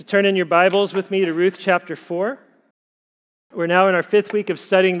Turn in your Bibles with me to Ruth chapter 4. We're now in our 5th week of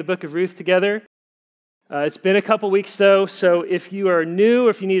studying the book of Ruth together. It's been a couple weeks though, so if you are new,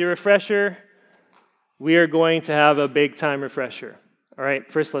 if you need a refresher, we are going to have a big time refresher. All right,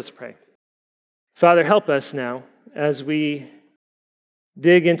 first let's pray. Father, help us now as we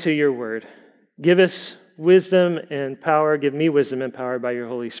dig into your word. Give us wisdom and power. Give me wisdom and power by your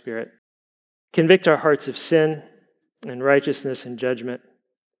Holy Spirit. Convict our hearts of sin and righteousness and judgment.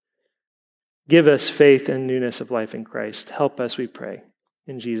 Give us faith and newness of life in Christ. Help us, we pray.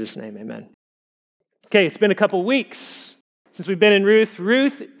 In Jesus' name, amen. Okay, it's been a couple weeks since we've been in Ruth.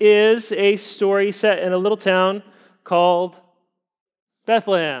 Ruth is a story set in a little town called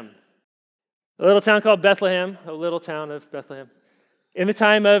Bethlehem. A little town called Bethlehem, a little town of Bethlehem. In the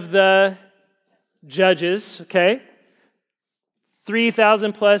time of the Judges, okay?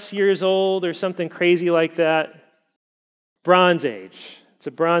 3,000 plus years old or something crazy like that. Bronze Age. It's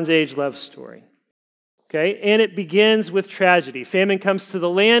a Bronze Age love story. Okay? And it begins with tragedy. Famine comes to the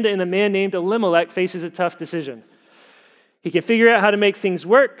land, and a man named Elimelech faces a tough decision. He can figure out how to make things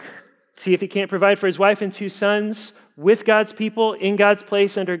work, see if he can't provide for his wife and 2 sons with God's people, in God's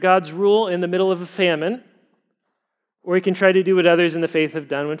place, under God's rule, in the middle of a famine. Or he can try to do what others in the faith have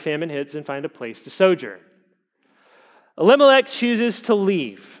done when famine hits and find a place to sojourn. Elimelech chooses to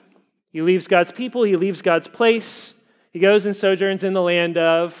leave. He leaves God's people, he leaves God's place. He goes and sojourns in the land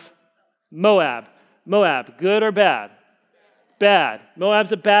of Moab. Moab, good or bad? Bad.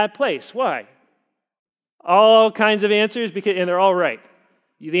 Moab's a bad place. Why? All kinds of answers, and they're all right.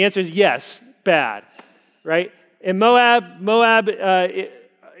 The answer is yes, bad, right? And Moab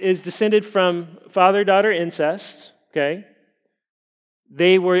is descended from father-daughter incest, okay?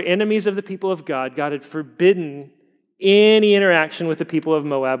 They were enemies of the people of God. God had forbidden any interaction with the people of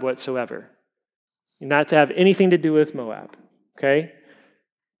Moab whatsoever. Not to have anything to do with Moab, okay?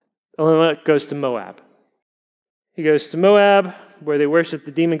 Elimelech goes to Moab. He goes to Moab, where they worship the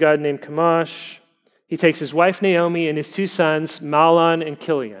demon god named Chemosh. He takes his wife Naomi and his 2 sons, Mahlon and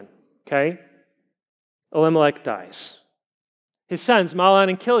Chilion, okay? Elimelech dies. His sons, Mahlon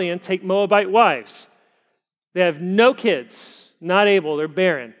and Chilion, take Moabite wives. They have no kids, not able, they're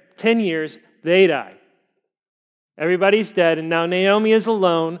barren. 10 years, they die. Everybody's dead, and now Naomi is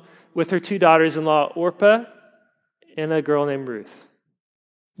alone with her 2 daughters-in-law, Orpah and a girl named Ruth.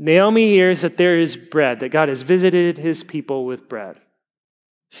 Naomi hears that there is bread, that God has visited his people with bread.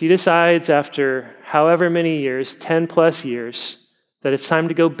 She decides after however many years, 10 plus years, that it's time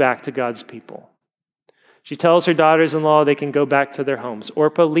to go back to God's people. She tells her daughters-in-law they can go back to their homes.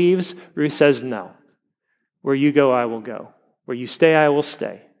 Orpah leaves. Ruth says, no. Where you go, I will go. Where you stay, I will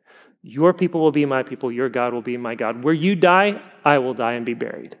stay. Your people will be my people. Your God will be my God. Where you die, I will die and be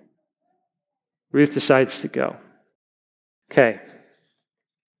buried. Ruth decides to go. Okay.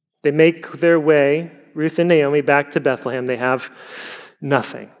 They make their way, Ruth and Naomi, back to Bethlehem. They have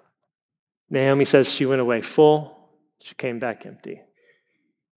nothing. Naomi says she went away full. She came back empty.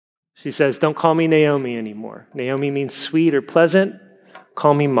 She says, don't call me Naomi anymore. Naomi means sweet or pleasant.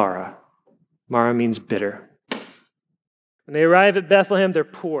 Call me Mara. Mara means bitter. When they arrive at Bethlehem, they're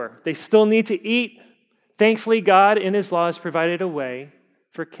poor. They still need to eat. Thankfully, God in his law has provided a way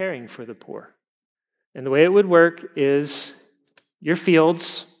for caring for the poor. And the way it would work is your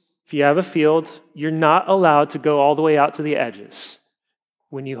fields, if you have a field, you're not allowed to go all the way out to the edges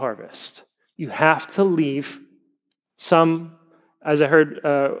when you harvest. You have to leave some, as I heard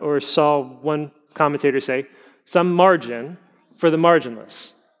or saw one commentator say, some margin for the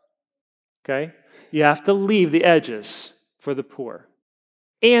marginless. Okay? You have to leave the edges for the poor.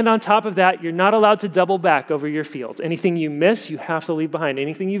 And on top of that, you're not allowed to double back over your fields. Anything you miss, you have to leave behind.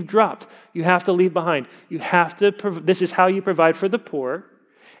 Anything you've dropped, you have to leave behind. You have to. This is how you provide for the poor,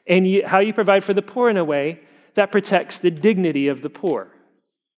 and how you provide for the poor in a way that protects the dignity of the poor.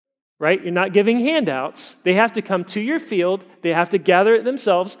 Right? You're not giving handouts. They have to come to your field. They have to gather it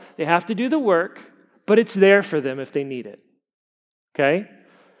themselves. They have to do the work, but it's there for them if they need it. Okay?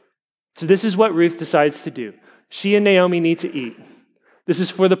 So this is what Ruth decides to do. She and Naomi need to eat. This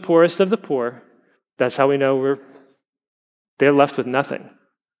is for the poorest of the poor. That's how we know they're left with nothing.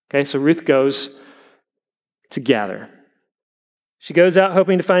 Okay, so Ruth goes to gather. She goes out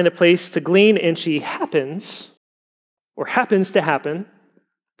hoping to find a place to glean, and she happens to happen,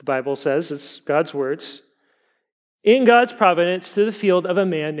 the Bible says, it's God's words, in God's providence to the field of a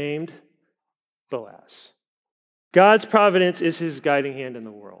man named Boaz. God's providence is his guiding hand in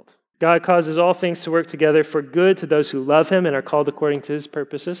the world. God causes all things to work together for good to those who love him and are called according to his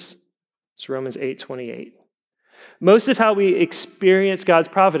purposes. It's Romans 8:28. Most of how we experience God's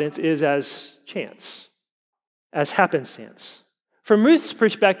providence is as chance, as happenstance. From Ruth's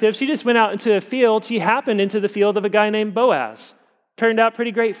perspective, she just went out into a field. She happened into the field of a guy named Boaz. Turned out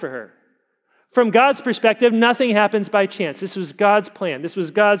pretty great for her. From God's perspective, nothing happens by chance. This was God's plan. This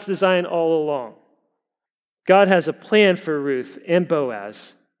was God's design all along. God has a plan for Ruth and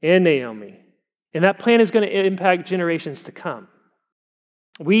Boaz and Naomi, and that plan is going to impact generations to come.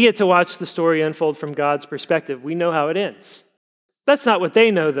 We get to watch the story unfold from God's perspective. We know how it ends. That's not what they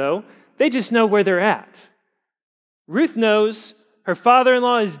know, though. They just know where they're at. Ruth knows her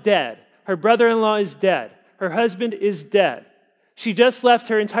father-in-law is dead. Her brother-in-law is dead. Her husband is dead. She just left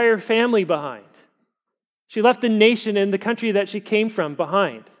her entire family behind. She left the nation and the country that she came from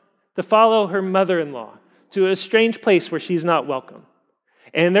behind to follow her mother-in-law to a strange place where she's not welcome.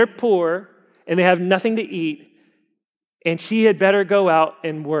 And they're poor, and they have nothing to eat, and she had better go out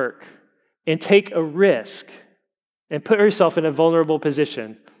and work and take a risk and put herself in a vulnerable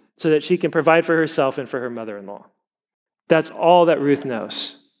position so that she can provide for herself and for her mother-in-law. That's all that Ruth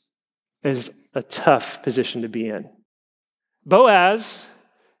knows. It's a tough position to be in. Boaz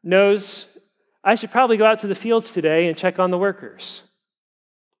knows, I should probably go out to the fields today and check on the workers.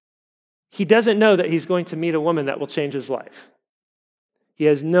 He doesn't know that he's going to meet a woman that will change his life. He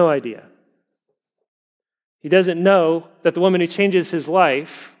has no idea. He doesn't know that the woman who changes his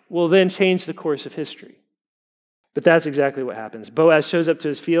life will then change the course of history. But that's exactly what happens. Boaz shows up to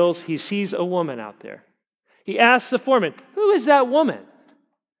his fields. He sees a woman out there. He asks the foreman, "Who is that woman?"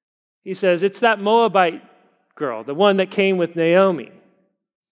 He says, "It's that Moabite girl, the one that came with Naomi."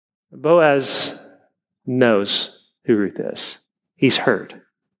 Boaz knows who Ruth is. He's heard.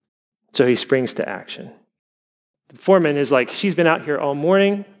 So he springs to action. The foreman is like, she's been out here all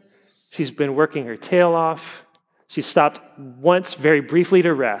morning. She's been working her tail off. She stopped once very briefly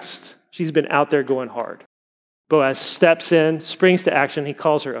to rest. She's been out there going hard. Boaz steps in, springs to action. He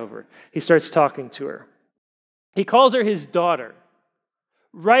calls her over. He starts talking to her. He calls her his daughter.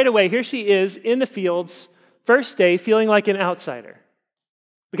 Right away, here she is in the fields, first day, feeling like an outsider.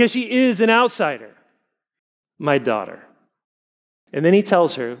 Because she is an outsider. My daughter. And then he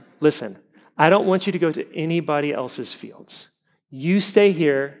tells her, "Listen, I don't want you to go to anybody else's fields. You stay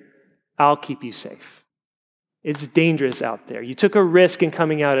here. I'll keep you safe. It's dangerous out there. You took a risk in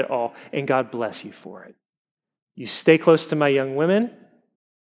coming out at all, and God bless you for it. You stay close to my young women.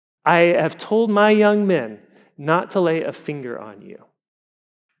 I have told my young men not to lay a finger on you.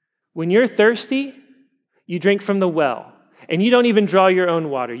 When you're thirsty, you drink from the well, and you don't even draw your own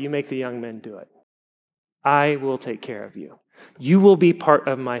water. You make the young men do it. I will take care of you. You will be part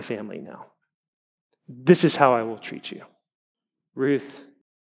of my family now. This is how I will treat you." Ruth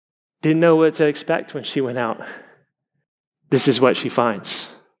didn't know what to expect when she went out. This is what she finds.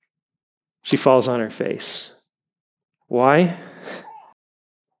 She falls on her face. Why?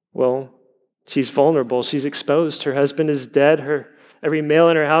 Well, she's vulnerable. She's exposed. Her husband is dead. Every male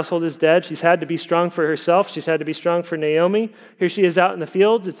in her household is dead. She's had to be strong for herself. She's had to be strong for Naomi. Here she is out in the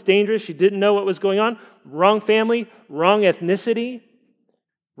fields. It's dangerous. She didn't know what was going on. Wrong family, wrong ethnicity,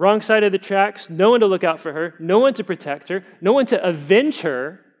 wrong side of the tracks. No one to look out for her. No one to protect her. No one to avenge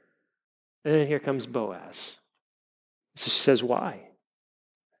her. And then here comes Boaz. So she says, "Why?"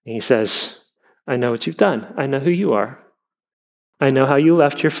 And he says, "I know what you've done. I know who you are. I know how you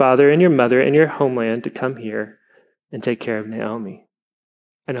left your father and your mother and your homeland to come here and take care of Naomi.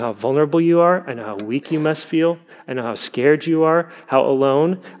 I know how vulnerable you are. I know how weak you must feel. I know how scared you are, how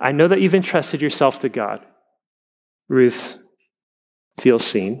alone. I know that you've entrusted yourself to God." Ruth feels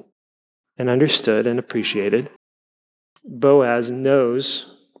seen and understood and appreciated. Boaz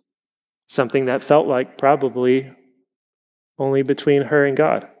knows something that felt like probably only between her and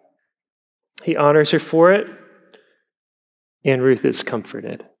God. He honors her for it, and Ruth is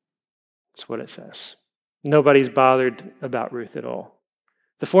comforted. That's what it says. Nobody's bothered about Ruth at all.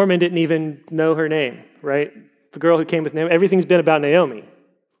 The foreman didn't even know her name, right? The girl who came with Naomi, everything's been about Naomi.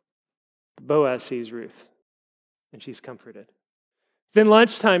 Boaz sees Ruth, and she's comforted. Then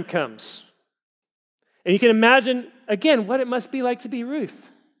lunchtime comes. And you can imagine, again, what it must be like to be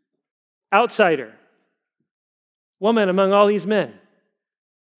Ruth. Outsider. Woman among all these men.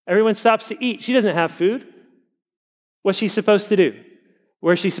 Everyone stops to eat. She doesn't have food. What's she supposed to do?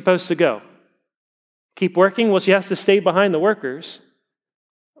 Where's she supposed to go? Keep working? Well, she has to stay behind the workers.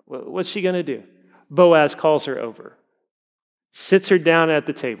 What's she going to do? Boaz calls her over, sits her down at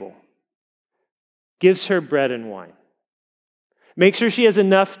the table, gives her bread and wine, makes sure she has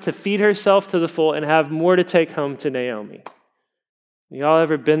enough to feed herself to the full and have more to take home to Naomi. Y'all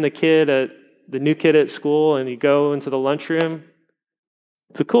ever been the new kid at school, and you go into the lunchroom?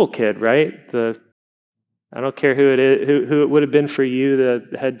 The cool kid, right? I don't care who it is, who it would have been for you,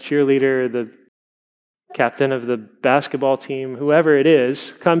 the head cheerleader, captain of the basketball team, whoever it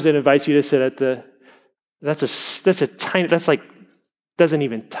is, comes and invites you to sit at that's like, doesn't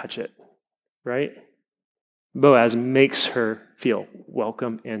even touch it, right? Boaz makes her feel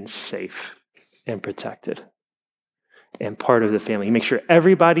welcome and safe and protected and part of the family. He makes sure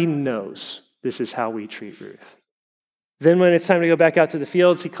everybody knows this is how we treat Ruth. Then when it's time to go back out to the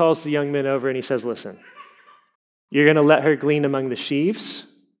fields, he calls the young men over and he says, listen, you're going to let her glean among the sheaves.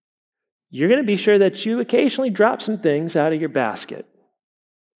 You're going to be sure that you occasionally drop some things out of your basket.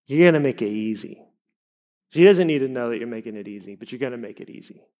 You're going to make it easy. She doesn't need to know that you're making it easy, but you're going to make it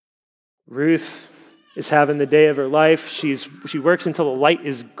easy. Ruth is having the day of her life. She works until the light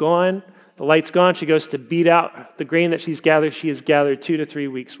is gone. The light's gone. She goes to beat out the grain that she's gathered. She has gathered 2 to 3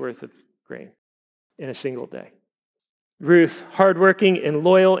 weeks worth of grain in a single day. Ruth, hardworking and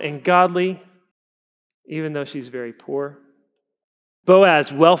loyal and godly, even though she's very poor.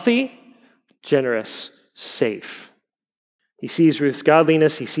 Boaz, wealthy, generous, safe. He sees Ruth's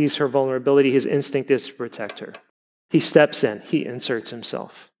godliness. He sees her vulnerability. His instinct is to protect her. He steps in. He inserts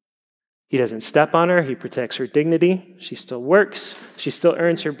himself. He doesn't step on her. He protects her dignity. She still works. She still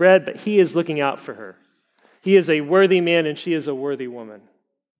earns her bread, but he is looking out for her. He is a worthy man and she is a worthy woman.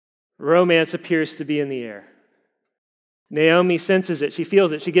 Romance appears to be in the air. Naomi senses it. She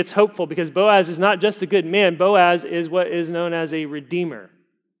feels it. She gets hopeful because Boaz is not just a good man. Boaz is what is known as a redeemer.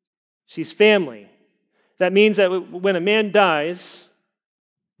 She's family. That means that when a man dies,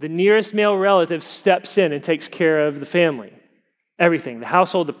 the nearest male relative steps in and takes care of the family. Everything, the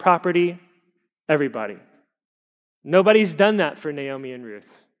household, the property, everybody. Nobody's done that for Naomi and Ruth.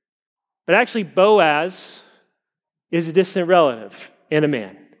 But actually, Boaz is a distant relative and a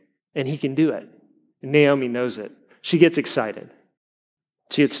man, and he can do it. And Naomi knows it. She gets excited.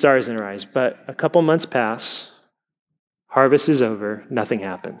 She gets stars in her eyes. But a couple months pass, harvest is over, nothing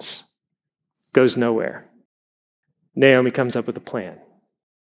happens. Goes nowhere. Naomi comes up with a plan.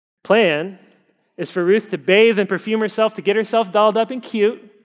 Plan is for Ruth to bathe and perfume herself, to get herself dolled up and cute,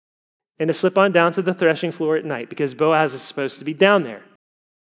 and to slip on down to the threshing floor at night because Boaz is supposed to be down there.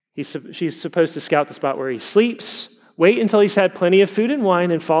 She's supposed to scout the spot where he sleeps, wait until he's had plenty of food and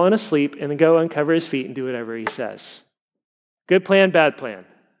wine and fallen asleep, and then go uncover his feet and do whatever he says. Good plan, bad plan.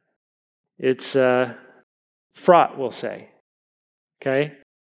 It's fraught, we'll say. Okay?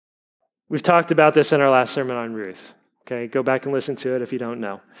 We've talked about this in our last sermon on Ruth. Okay, go back and listen to it if you don't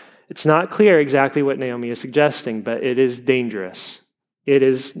know. It's not clear exactly what Naomi is suggesting, but it is dangerous. It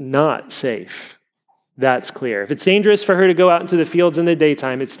is not safe. That's clear. If it's dangerous for her to go out into the fields in the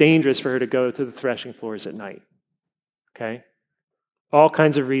daytime, it's dangerous for her to go to the threshing floors at night. Okay? All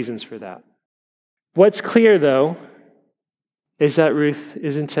kinds of reasons for that. What's clear, though, is that Ruth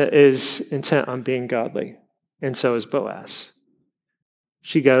is intent on being godly, and so is Boaz.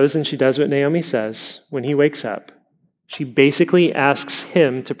 She goes and she does what Naomi says when he wakes up. She basically asks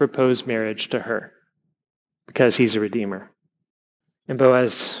him to propose marriage to her because he's a redeemer. And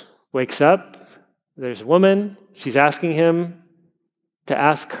Boaz wakes up. There's a woman. She's asking him to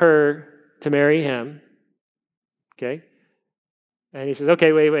ask her to marry him. Okay? And he says,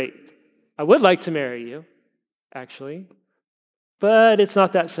 okay, wait. I would like to marry you, actually. But it's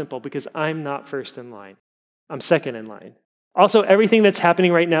not that simple because I'm not first in line. I'm second in line. Also, everything that's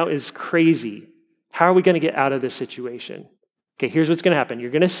happening right now is crazy. How are we going to get out of this situation? Okay, here's what's going to happen.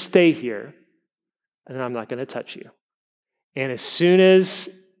 You're going to stay here, and I'm not going to touch you. And as soon as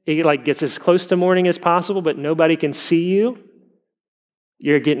it gets as close to morning as possible, but nobody can see you,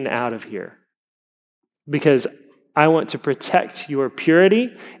 you're getting out of here. Because I want to protect your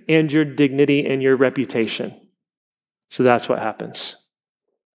purity and your dignity and your reputation. So that's what happens.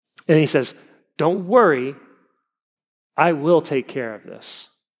 And he says, don't worry, I will take care of this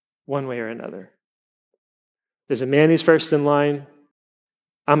one way or another. There's a man who's first in line.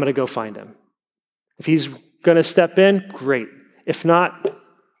 I'm going to go find him. If he's going to step in, great. If not,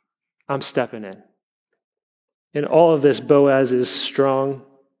 I'm stepping in. In all of this, Boaz is strong.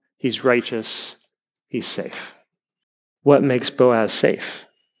 He's righteous. He's safe. What makes Boaz safe?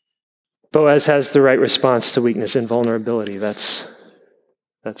 Boaz has the right response to weakness and vulnerability. That's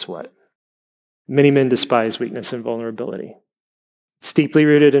what. Many men despise weakness and vulnerability. It's deeply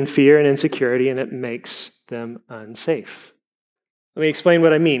rooted in fear and insecurity, and it makes them unsafe. Let me explain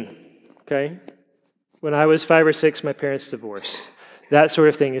what I mean, okay? When I was 5 or 6, my parents divorced. That sort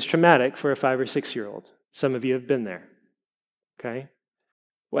of thing is traumatic for a 5 or 6-year-old. Some of you have been there, okay?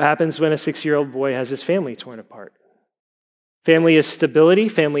 What happens when a 6-year-old boy has his family torn apart? Family is stability,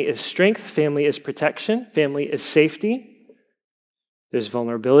 family is strength, family is protection, family is safety. There's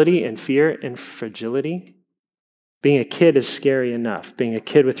vulnerability and fear and fragility. Being a kid is scary enough. Being a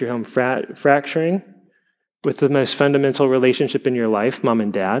kid with your home fracturing, with the most fundamental relationship in your life, mom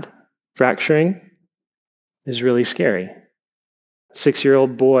and dad, fracturing is really scary. A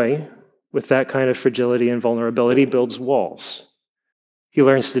 6-year-old boy with that kind of fragility and vulnerability builds walls. He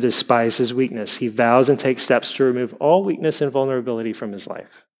learns to despise his weakness. He vows and takes steps to remove all weakness and vulnerability from his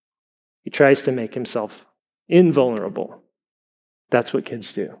life. He tries to make himself invulnerable. That's what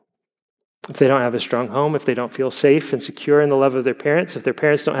kids do. If they don't have a strong home, if they don't feel safe and secure in the love of their parents, if their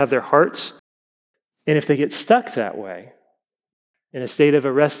parents don't have their hearts, and if they get stuck that way, in a state of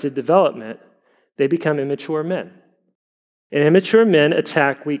arrested development, they become immature men. And immature men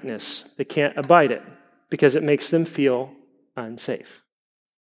attack weakness. They can't abide it because it makes them feel unsafe.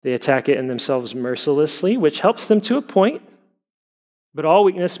 They attack it in themselves mercilessly, which helps them to a point, but all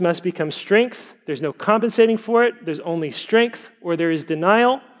weakness must become strength. There's no compensating for it. There's only strength or there is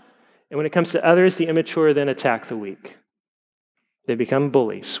denial. And when it comes to others, the immature then attack the weak. They become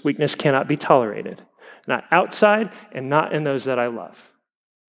bullies. Weakness cannot be tolerated, not outside and not in those that I love.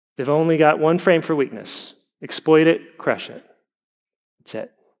 They've only got one frame for weakness. Exploit it, crush it. That's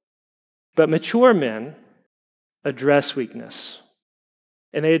it. But mature men address weakness.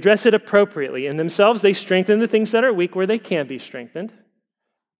 And they address it appropriately. In themselves, they strengthen the things that are weak where they can be strengthened.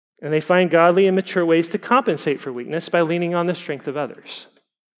 And they find godly and mature ways to compensate for weakness by leaning on the strength of others.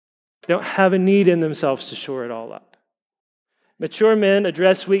 They don't have a need in themselves to shore it all up. Mature men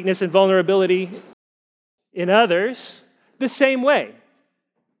address weakness and vulnerability in others the same way,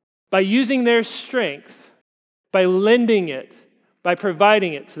 by using their strength, by lending it, by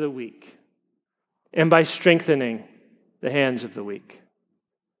providing it to the weak, and by strengthening the hands of the weak.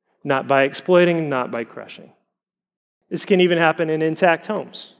 Not by exploiting, not by crushing. This can even happen in intact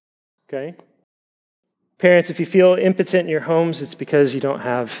homes, okay? Parents, if you feel impotent in your homes, it's because you don't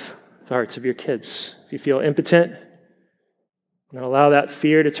have the hearts of your kids. If you feel impotent, and allow that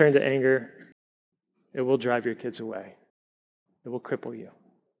fear to turn to anger, it will drive your kids away. It will cripple you.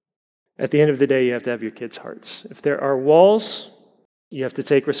 At the end of the day, you have to have your kids' hearts. If there are walls, you have to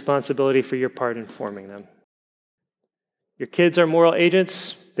take responsibility for your part in forming them. Your kids are moral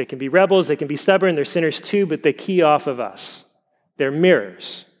agents. They can be rebels. They can be stubborn. They're sinners too, but they key off of us. They're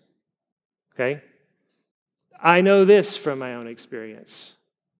mirrors. Okay? I know this from my own experience.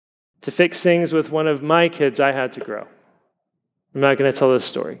 To fix things with one of my kids, I had to grow. I'm not going to tell this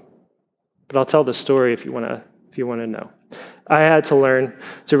story, but I'll tell the story if you want to know. I had to learn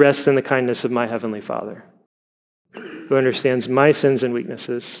to rest in the kindness of my Heavenly Father, who understands my sins and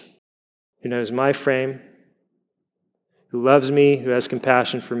weaknesses, who knows my frame, who loves me, who has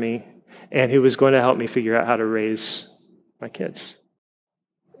compassion for me, and who was going to help me figure out how to raise my kids,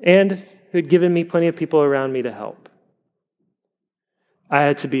 and who had given me plenty of people around me to help. I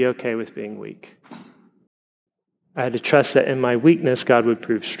had to be okay with being weak. I had to trust that in my weakness, God would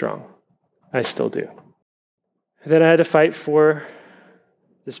prove strong. I still do. Then I had to fight for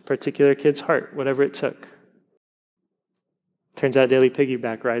this particular kid's heart, whatever it took. Turns out daily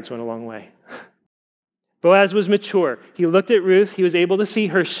piggyback rides went a long way. Boaz was mature. He looked at Ruth. He was able to see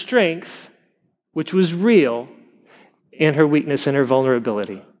her strength, which was real, and her weakness and her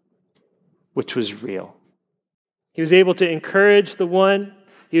vulnerability, which was real. He was able to encourage the one.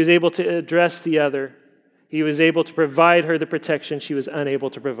 He was able to address the other. He was able to provide her the protection she was unable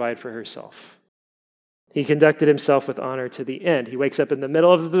to provide for herself. He conducted himself with honor to the end. He wakes up in the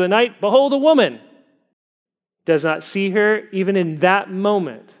middle of the night, behold, a woman. Does not see her, even in that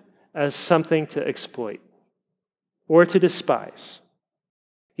moment, as something to exploit or to despise.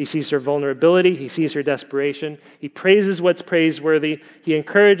 He sees her vulnerability. He sees her desperation. He praises what's praiseworthy. He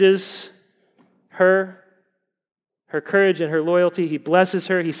encourages her courage and her loyalty. He blesses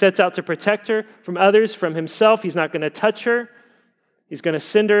her. He sets out to protect her from others, from himself. He's not going to touch her. He's not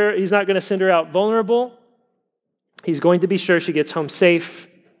going to send her out vulnerable. He's going to be sure she gets home safe,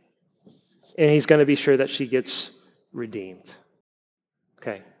 and he's going to be sure that she gets redeemed.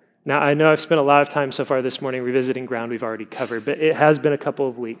 Okay. Now, I know I've spent a lot of time so far this morning revisiting ground we've already covered, but it has been a couple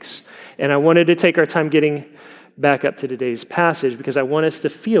of weeks, and I wanted to take our time getting back up to today's passage because I want us to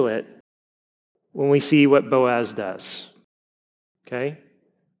feel it when we see what Boaz does. Okay?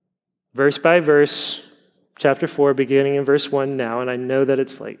 Verse by verse, chapter 4, beginning in verse 1 now, and I know that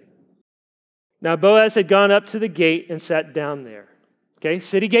it's late. Now Boaz had gone up to the gate and sat down there. Okay?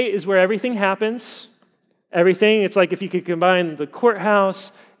 City gate is where everything happens. Everything, it's like if you could combine the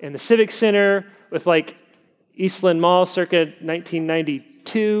courthouse and the civic center with like Eastland Mall circa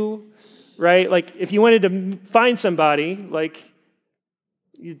 1992, right? Like if you wanted to find somebody, like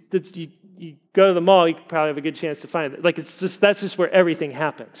you go to the mall, you probably have a good chance to find it. Like that's just where everything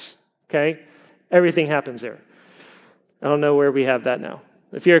happens, okay? Everything happens there. I don't know where we have that now.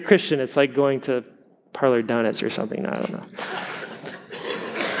 If you're a Christian, it's like going to Parlor Donuts or something. I don't know.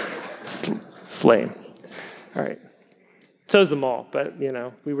 It's lame. All right. So is the mall, but,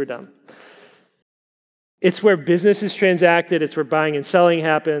 we were dumb. It's where business is transacted. It's where buying and selling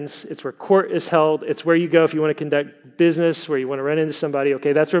happens. It's where court is held. It's where you go if you want to conduct business, where you want to run into somebody.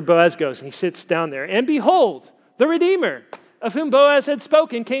 Okay, that's where Boaz goes, and he sits down there. And behold, the Redeemer, of whom Boaz had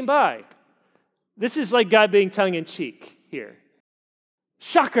spoken, came by. This is like God being tongue-in-cheek here.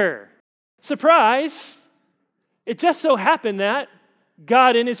 Shocker. Surprise. It just so happened that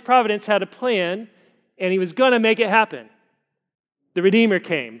God in his providence had a plan, and he was going to make it happen. The Redeemer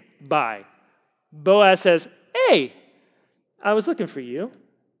came by. Boaz says, hey, I was looking for you.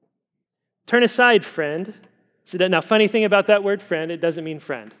 Turn aside, friend. So now, funny thing about that word friend, it doesn't mean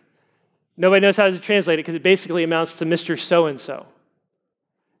friend. Nobody knows how to translate it because it basically amounts to Mr. So-and-so.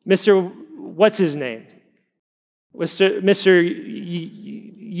 Mr. What's his name? Mr.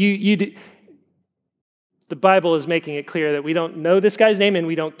 You. The Bible is making it clear that we don't know this guy's name and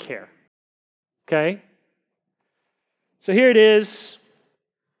we don't care. Okay? So here it is.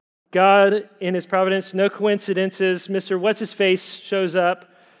 God in his providence, no coincidences. Mr. What's-his-face shows up.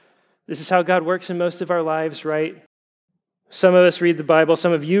 This is how God works in most of our lives, right? Some of us read the Bible.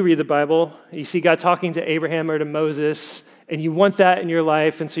 Some of you read the Bible. You see God talking to Abraham or to Moses, and you want that in your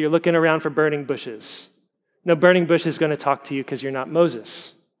life, and so you're looking around for burning bushes. No burning bush is going to talk to you because you're not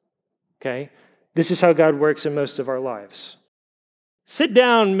Moses. Okay? This is how God works in most of our lives. Sit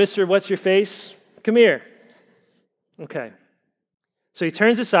down, Mr. What's-your-face. Come here. Okay. So he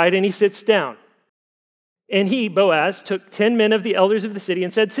turns aside and he sits down. And he, Boaz, took 10 men of the elders of the city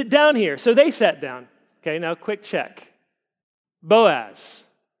and said, sit down here. So they sat down. Okay, now quick check. Boaz.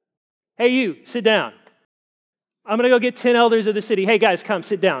 Hey, you, sit down. I'm going to go get 10 elders of the city. Hey, guys, come,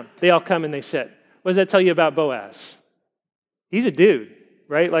 sit down. They all come and they sit. What does that tell you about Boaz? He's a dude,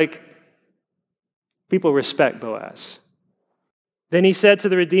 right? Like, people respect Boaz. Then he said to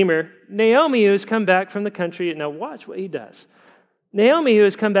the Redeemer, Naomi, who has come back from the country, now watch what he does. Naomi, who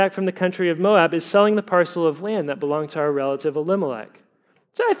has come back from the country of Moab, is selling the parcel of land that belonged to our relative Elimelech.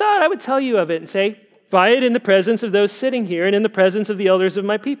 So I thought I would tell you of it and say, buy it in the presence of those sitting here and in the presence of the elders of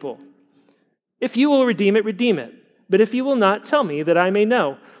my people. If you will redeem it, redeem it. But if you will not, tell me that I may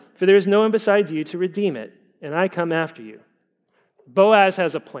know, for there is no one besides you to redeem it, and I come after you. Boaz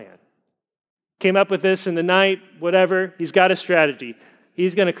has a plan. Came up with this in the night, whatever. He's got a strategy.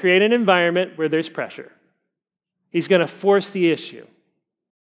 He's going to create an environment where there's pressure. He's going to force the issue.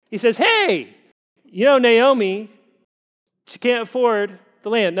 He says, hey, Naomi, she can't afford the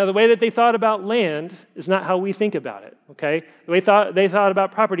land. Now, the way that they thought about land is not how we think about it, okay? The way they thought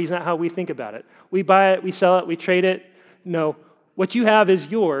about property is not how we think about it. We buy it, we sell it, we trade it. No, what you have is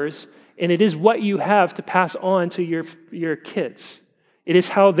yours, and it is what you have to pass on to your kids. It is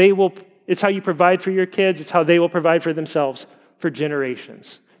how it's how you provide for your kids. It's how they will provide for themselves for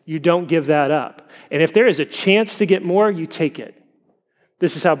generations. You don't give that up. And if there is a chance to get more, you take it.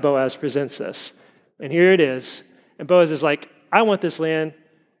 This is how Boaz presents this. And here it is. And Boaz is like, I want this land.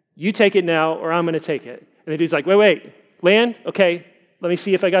 You take it now, or I'm going to take it. And the dude's like, wait, land? Okay, let me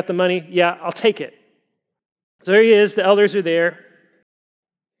see if I got the money. Yeah, I'll take it. So here he is. The elders are there.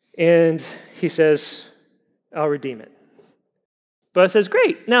 And he says, I'll redeem it. Boaz says,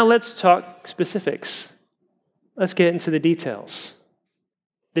 great. Now let's talk specifics. Let's get into the details.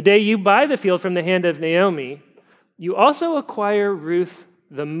 The day you buy the field from the hand of Naomi, you also acquire Ruth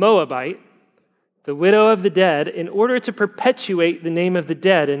the Moabite, the widow of the dead, in order to perpetuate the name of the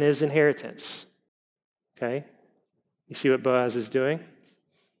dead in his inheritance. Okay? You see what Boaz is doing?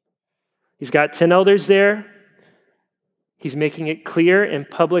 He's got 10 elders there. He's making it clear in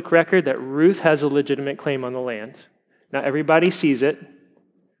public record that Ruth has a legitimate claim on the land. Now, everybody sees it.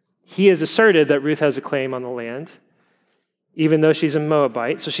 He has asserted that Ruth has a claim on the land, even though she's a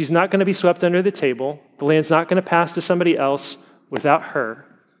Moabite. So she's not going to be swept under the table. The land's not going to pass to somebody else without her.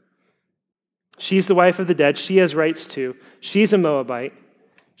 She's the wife of the dead. She has rights too. She's a Moabite.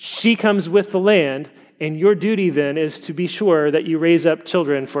 She comes with the land, and your duty then is to be sure that you raise up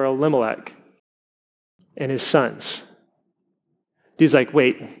children for Elimelech and his sons. Dude's like,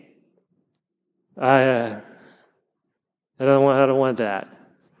 wait, I don't want that.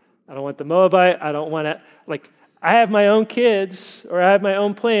 I don't want the Moabite. I don't want it. I have my own kids, or I have my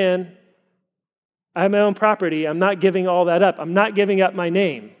own plan. I have my own property. I'm not giving all that up. I'm not giving up my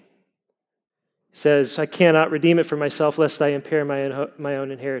name. He says, I cannot redeem it for myself, lest I impair my own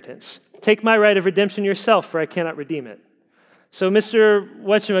inheritance. Take my right of redemption yourself, for I cannot redeem it. So Mr.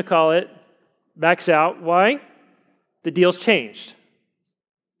 Whatchamacallit backs out. Why? The deal's changed.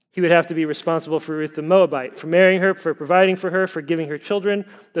 He would have to be responsible for Ruth the Moabite, for marrying her, for providing for her, for giving her children.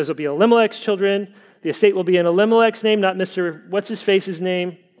 Those will be Elimelech's children. The estate will be in Elimelech's name, not Mr. What's-his-face's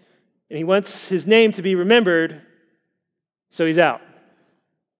name. And he wants his name to be remembered, so he's out.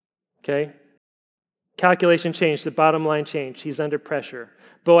 Okay? Calculation changed. The bottom line changed. He's under pressure.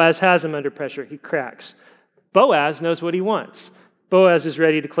 Boaz has him under pressure. He cracks. Boaz knows what he wants. Boaz is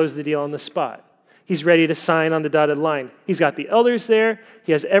ready to close the deal on the spot. He's ready to sign on the dotted line. He's got the elders there.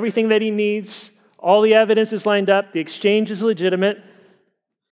 He has everything that he needs. All the evidence is lined up. The exchange is legitimate.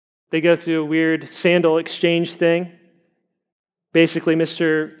 They go through a weird sandal exchange thing. Basically,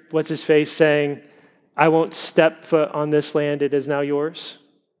 Mr. What's-his-face saying, I won't step foot on this land. It is now yours.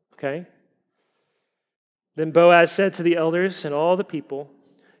 Okay? Then Boaz said to the elders and all the people,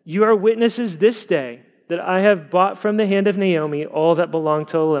 you are witnesses this day that I have bought from the hand of Naomi all that belonged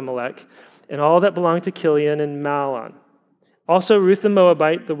to Elimelech and all that belonged to Chilion and Mahlon. Also Ruth the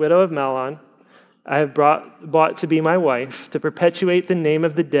Moabite, the widow of Mahlon, I have bought to be my wife to perpetuate the name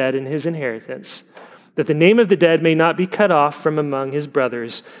of the dead in his inheritance, that the name of the dead may not be cut off from among his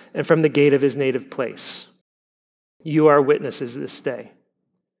brothers and from the gate of his native place. You are witnesses this day.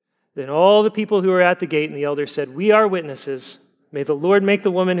 Then all the people who were at the gate and the elders said, we are witnesses. May the Lord make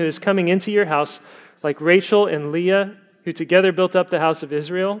the woman who is coming into your house like Rachel and Leah, who together built up the house of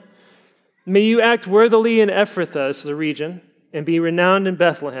Israel. May you act worthily in Ephrathah, the region, and be renowned in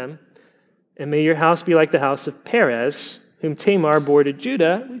Bethlehem. And may your house be like the house of Perez, whom Tamar bore to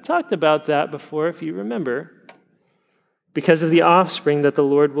Judah. We talked about that before, if you remember, because of the offspring that the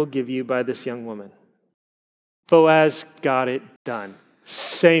Lord will give you by this young woman. Boaz got it done.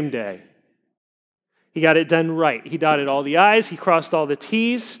 Same day. He got it done right. He dotted all the I's. He crossed all the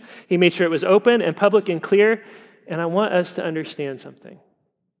T's. He made sure it was open and public and clear. And I want us to understand something.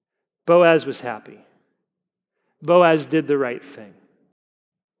 Boaz was happy. Boaz did the right thing.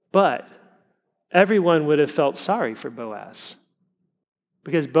 But everyone would have felt sorry for Boaz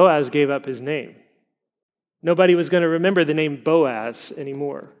because Boaz gave up his name. Nobody was going to remember the name Boaz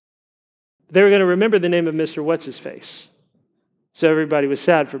anymore. They were going to remember the name of Mr. What's-his-face. So everybody was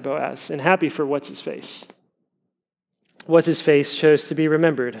sad for Boaz and happy for What's-his-face. What's-his-face chose to be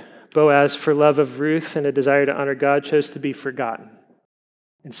remembered. Boaz, for love of Ruth and a desire to honor God, chose to be forgotten.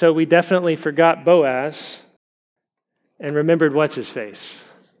 And so we definitely forgot Boaz and remembered What's-his-face.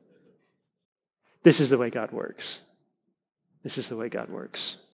 This is the way God works. This is the way God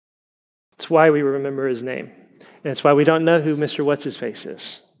works. It's why we remember his name. And it's why we don't know who Mr. What's-his-face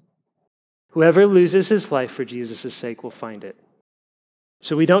is. Whoever loses his life for Jesus' sake will find it.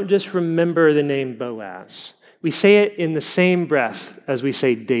 So we don't just remember the name Boaz. We say it in the same breath as we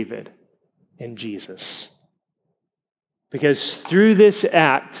say David and Jesus. Because through this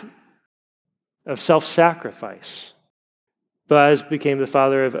act of self-sacrifice, Boaz became the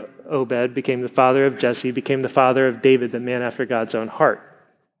father of Obed, became the father of Jesse, became the father of David, the man after God's own heart.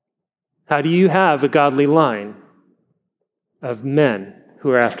 How do you have a godly line of men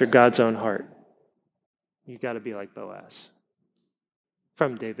who are after God's own heart? You've got to be like Boaz.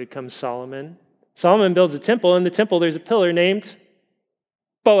 From David comes Solomon. Solomon builds a temple. In the temple, there's a pillar named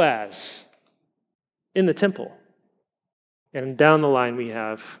Boaz in the temple. And down the line, we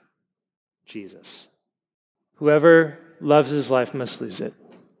have Jesus. Whoever loves his life must lose it.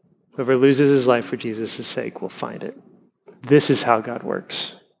 Whoever loses his life for Jesus' sake will find it. This is how God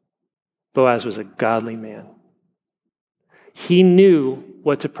works. Boaz was a godly man. He knew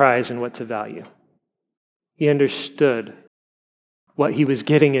what to prize and what to value. He understood what he was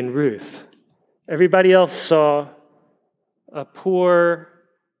getting in Ruth. Everybody else saw a poor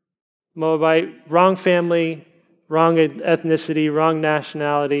Moabite, wrong family, wrong ethnicity, wrong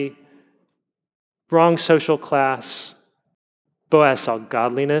nationality, wrong social class. Boaz saw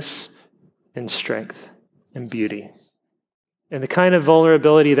godliness and strength and beauty and the kind of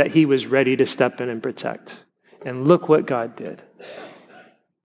vulnerability that he was ready to step in and protect. And look what God did.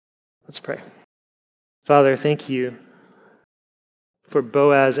 Let's pray. Father, thank you for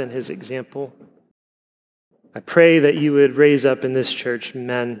Boaz and his example. I pray that you would raise up in this church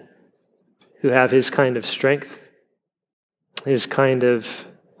men who have his kind of strength, his kind of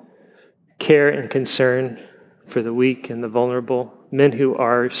care and concern for the weak and the vulnerable, men who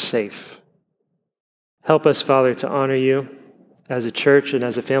are safe. Help us, Father, to honor you as a church and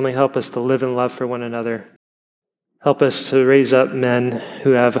as a family. Help us to live in love for one another. Help us to raise up men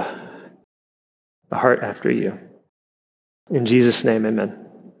who have a heart after you. In Jesus' name, amen.